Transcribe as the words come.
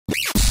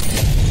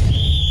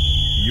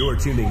You're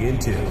tuning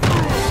into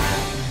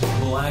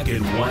Black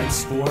and White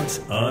Sports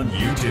on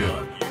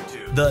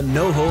YouTube. The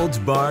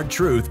no-holds-barred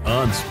truth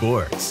on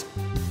sports.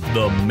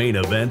 The main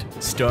event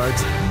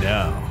starts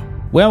now.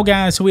 Well,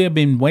 guys, we have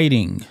been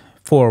waiting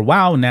for a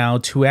while now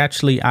to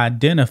actually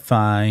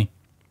identify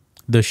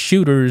the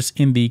shooters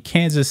in the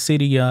Kansas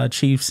City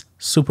Chiefs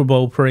Super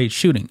Bowl parade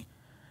shooting.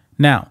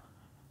 Now,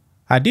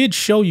 I did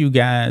show you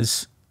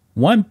guys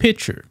one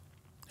picture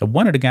of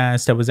one of the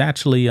guys that was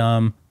actually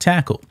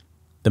tackled.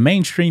 The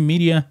mainstream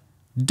media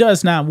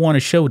does not want to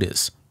show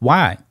this.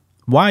 Why?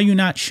 Why are you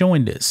not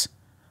showing this?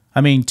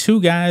 I mean,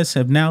 two guys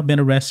have now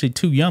been arrested.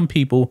 Two young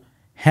people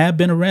have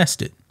been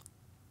arrested.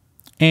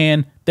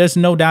 And there's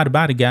no doubt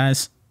about it,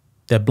 guys.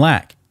 They're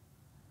black.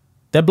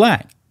 They're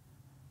black.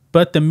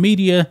 But the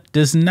media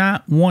does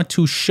not want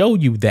to show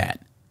you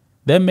that.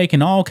 They're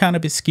making all kind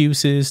of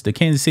excuses. The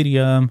Kansas City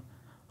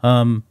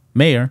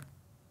mayor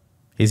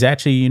is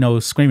actually,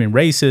 screaming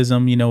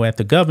racism, at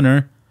the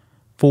governor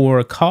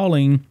for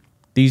calling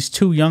these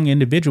two young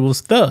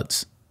individuals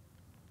thugs.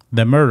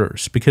 They're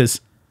murderers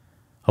because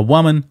a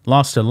woman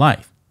lost her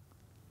life.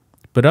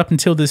 But up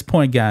until this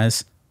point,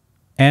 guys,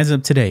 as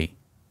of today,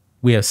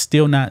 we have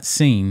still not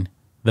seen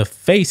the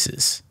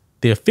faces,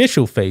 the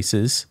official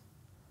faces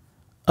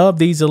of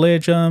these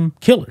alleged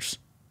killers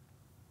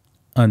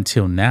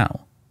until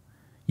now.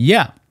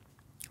 Yeah,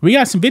 we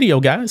got some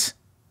video, guys.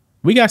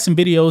 We got some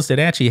videos that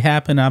actually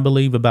happened, I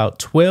believe, about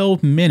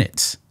 12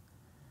 minutes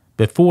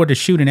before the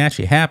shooting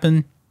actually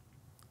happened.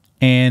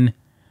 And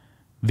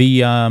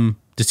the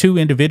two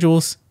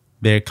individuals,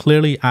 they're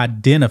clearly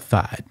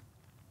identified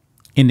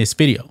in this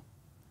video.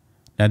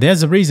 Now,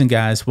 there's a reason,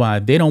 guys, why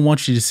they don't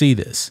want you to see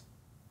this.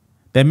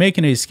 They're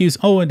making an excuse.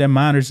 Oh, and they're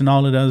minors and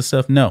all of that other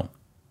stuff. No.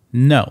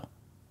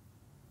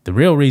 The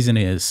real reason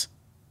is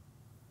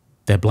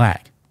they're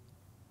black.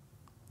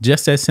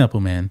 Just that simple,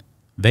 man.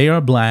 They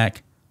are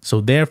black. So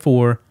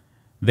therefore,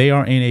 they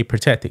are in a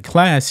protected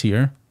class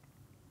here.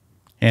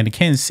 And the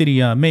Kansas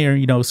City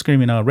mayor,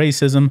 screaming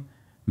racism,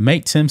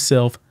 makes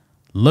himself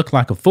look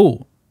like a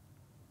fool.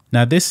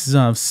 Now, this is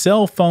a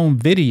cell phone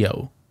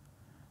video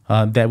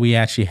that we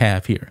actually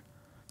have here.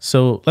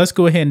 So let's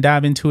go ahead and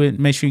dive into it.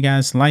 Make sure you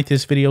guys like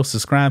this video,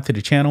 subscribe to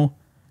the channel,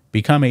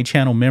 become a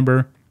channel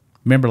member.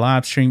 Member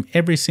live stream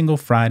every single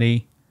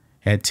Friday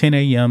at 10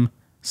 a.m.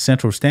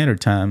 Central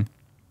Standard Time.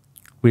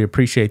 We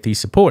appreciate the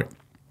support.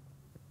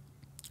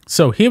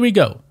 So here we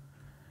go.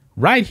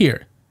 Right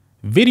here.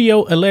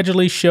 Video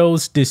allegedly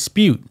shows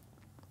dispute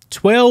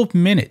 12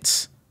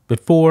 minutes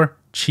before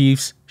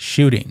Chiefs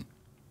shooting.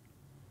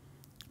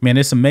 Man,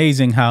 it's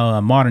amazing how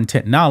modern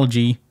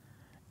technology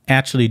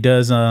actually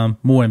does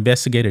more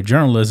investigative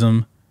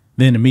journalism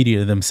than the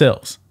media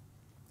themselves.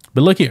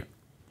 But look here.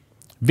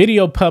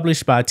 Video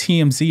published by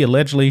TMZ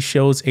allegedly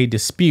shows a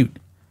dispute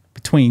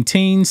between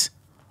teens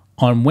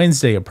on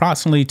Wednesday,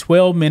 approximately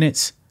 12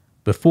 minutes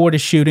before the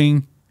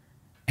shooting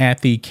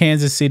at the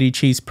Kansas City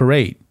Chiefs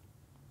parade.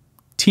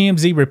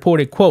 TMZ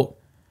reported, quote,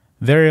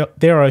 there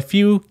are a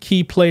few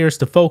key players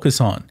to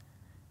focus on.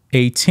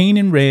 A teen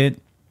in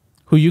red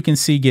who you can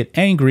see get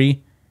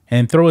angry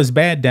and throw his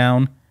bat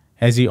down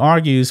as he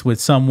argues with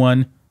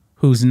someone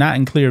who's not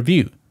in clear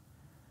view.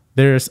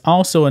 There's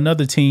also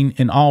another teen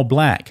in all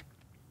black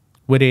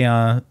with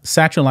a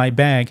satellite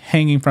bag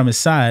hanging from his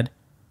side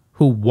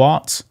who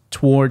walks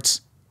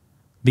towards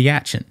the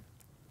action.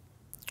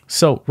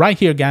 So right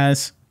here,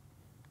 guys,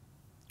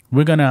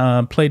 we're going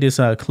to play this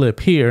clip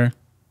here,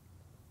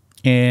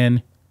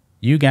 and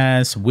you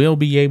guys will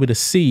be able to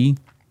see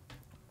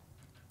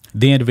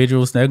the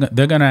individuals. They're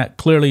going to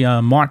clearly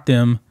mark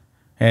them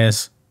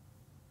as,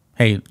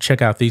 hey,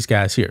 check out these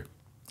guys here.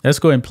 Let's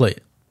go ahead and play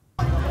it.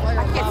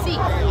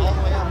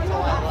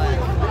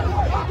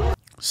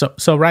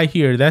 So right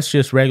here, that's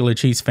just regular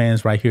Chiefs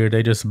fans right here.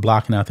 They're just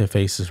blocking out their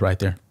faces right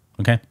there.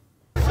 Okay.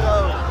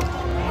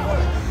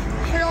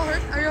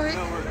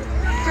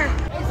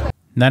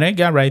 Now that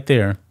guy right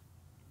there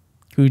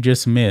who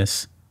just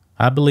missed,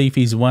 I believe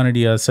he's one of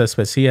the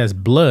suspects. He has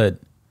blood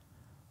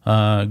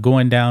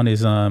going down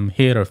his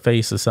head or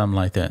face or something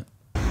like that.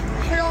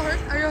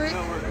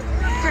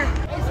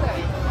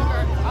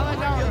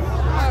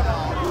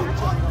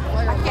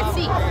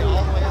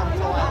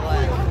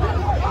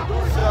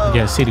 You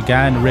guys see the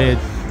guy in the red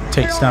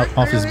takes stuff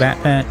off his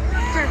backpack.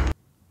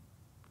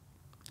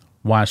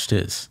 Watch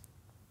this.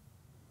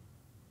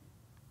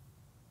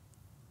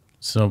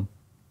 So,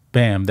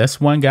 bam, that's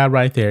one guy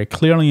right there,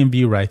 clearly in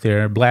view right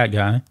there, black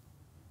guy.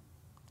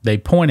 They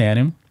point at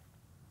him.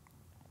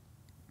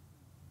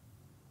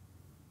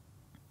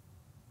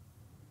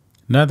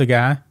 Another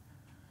guy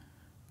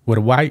with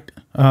a white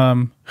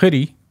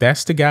hoodie.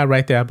 That's the guy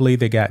right there. I believe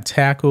they got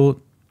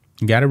tackled,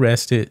 got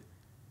arrested.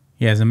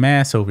 He has a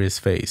mask over his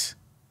face.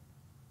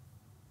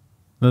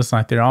 Looks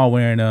like they're all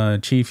wearing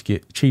Chiefs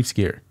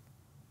gear.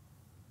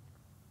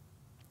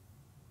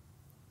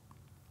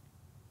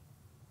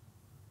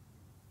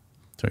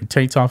 So he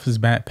takes off his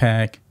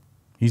backpack.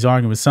 He's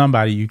arguing with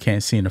somebody you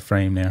can't see in the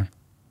frame there.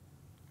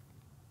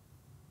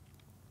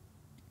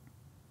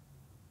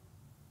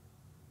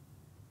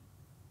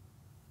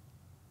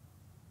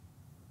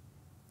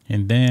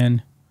 And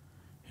then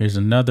here's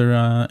another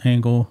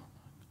angle.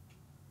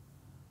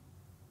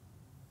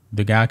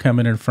 The guy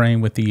coming in the frame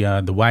with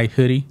the white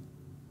hoodie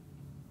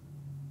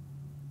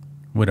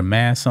with a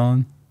mask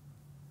on.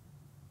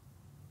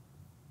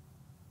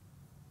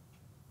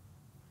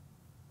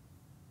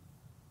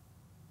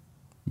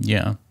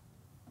 Yeah.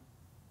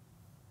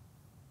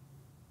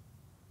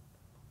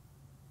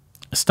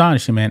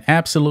 Astonishing, man.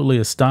 Absolutely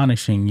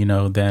astonishing, you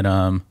know,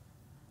 that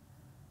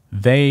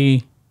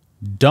they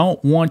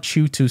don't want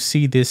you to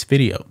see this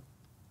video.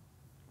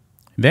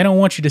 They don't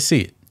want you to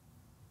see it.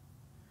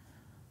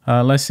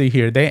 Let's see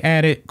here. They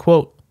added,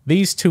 quote,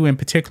 "These two in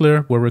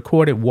particular were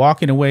recorded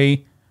walking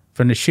away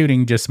from the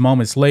shooting just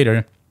moments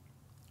later.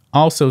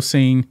 Also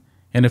seen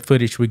in the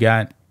footage we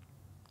got.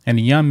 And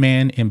the young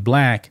man in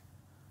black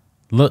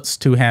looks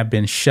to have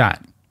been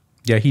shot."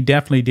 Yeah, he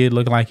definitely did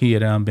look like he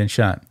had been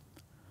shot.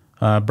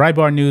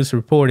 Breitbart News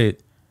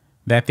reported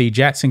that the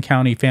Jackson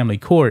County Family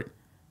Court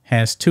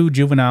has 2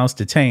 juveniles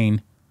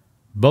detained,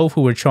 both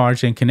who were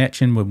charged in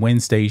connection with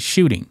Wednesday's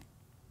shooting.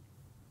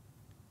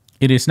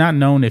 It is not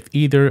known if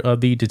either of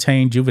the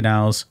detained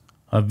juveniles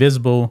are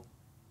visible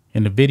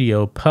in the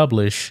video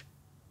published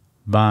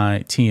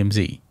by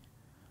TMZ.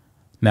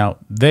 Now,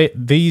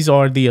 these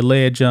are the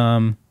alleged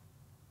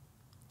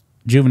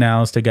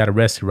juveniles that got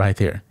arrested right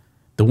there.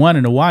 The one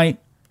in the white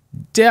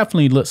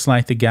definitely looks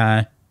like the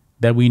guy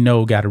that we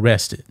know got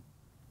arrested.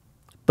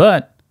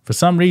 But for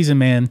some reason,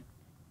 man,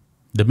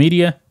 the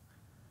media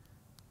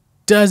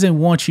doesn't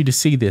want you to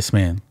see this,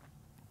 man.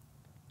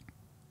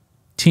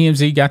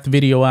 TMZ got the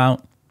video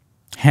out.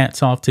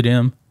 Hats off to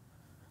them.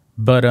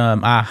 But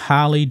I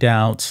highly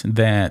doubt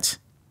that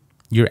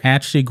you're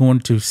actually going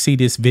to see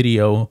this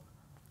video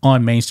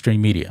on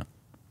mainstream media.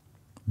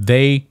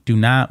 They do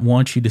not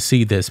want you to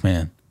see this,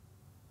 man.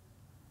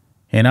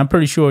 And I'm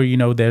pretty sure, you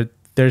know, that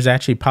there's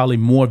actually probably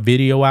more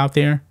video out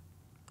there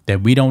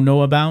that we don't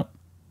know about.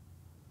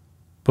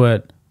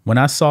 But when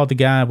I saw the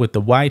guy with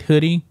the white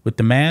hoodie with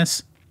the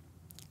mask,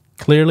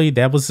 clearly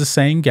that was the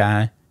same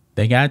guy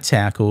that got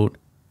tackled,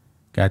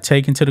 got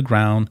taken to the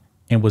ground,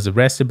 and was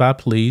arrested by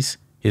police.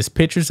 His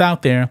picture's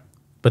out there,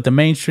 but the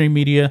mainstream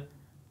media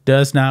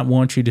does not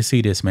want you to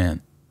see this,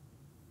 man.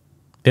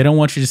 They don't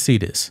want you to see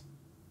this.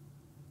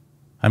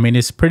 I mean,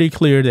 it's pretty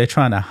clear they're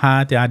trying to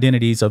hide the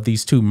identities of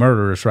these 2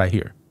 murderers right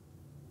here.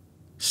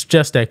 It's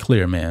just that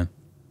clear, man.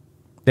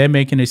 They're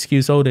making an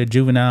excuse, oh, they're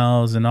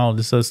juveniles and all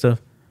this other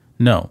stuff.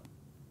 No,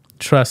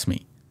 trust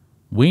me.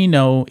 We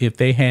know if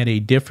they had a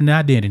different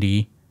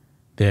identity,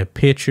 their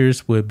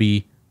pictures would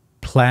be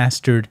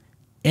plastered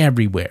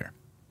everywhere.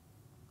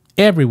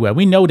 Everywhere.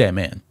 We know that,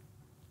 man.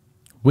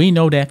 We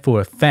know that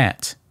for a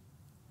fact,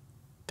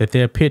 that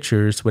their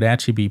pictures would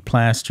actually be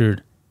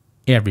plastered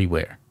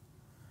everywhere.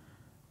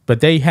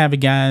 But there you have it,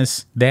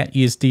 guys. That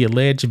is the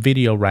alleged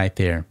video right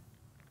there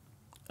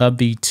of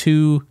the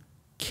 2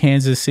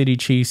 Kansas City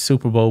Chiefs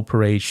Super Bowl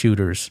parade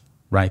shooters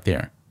right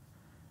there.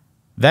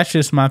 That's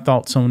just my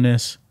thoughts on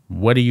this.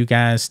 What do you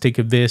guys think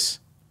of this?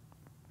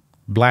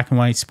 Black and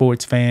white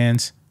sports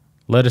fans,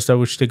 let us know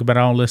what you think about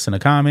all this in the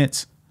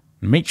comments.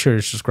 Make sure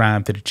to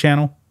subscribe to the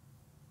channel.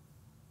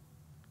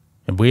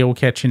 And we will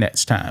catch you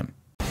next time.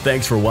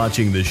 Thanks for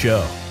watching the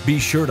show. Be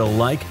sure to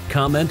like,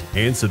 comment,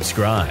 and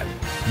subscribe.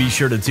 Be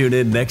sure to tune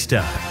in next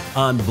time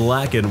on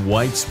Black and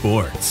White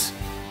Sports.